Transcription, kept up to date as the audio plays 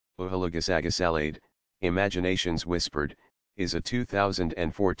Oohalu Gusagusalade, Imaginations Whispered, is a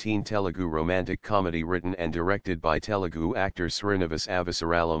 2014 Telugu romantic comedy written and directed by Telugu actor Srinivas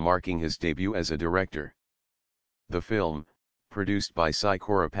Avasarala, marking his debut as a director. The film, produced by Sai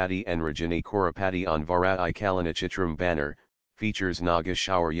Korapati and Rajini Korapati on Varai Kalanachitram banner, features Naga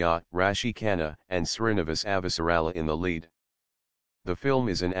Shaurya, Rashi Khanna and Srinivas Avasarala in the lead. The film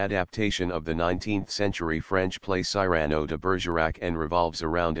is an adaptation of the 19th-century French play Cyrano de Bergerac and revolves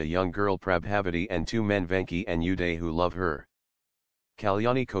around a young girl Prabhavati and two men Venki and Uday who love her.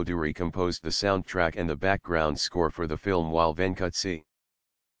 Kalyani Koduri composed the soundtrack and the background score for the film, while Venkat C.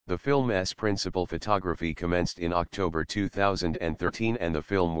 The film's principal photography commenced in October 2013 and the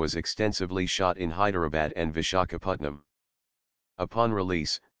film was extensively shot in Hyderabad and Visakhapatnam. Upon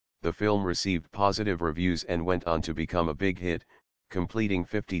release, the film received positive reviews and went on to become a big hit, completing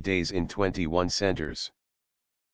 50 days in 21 centers.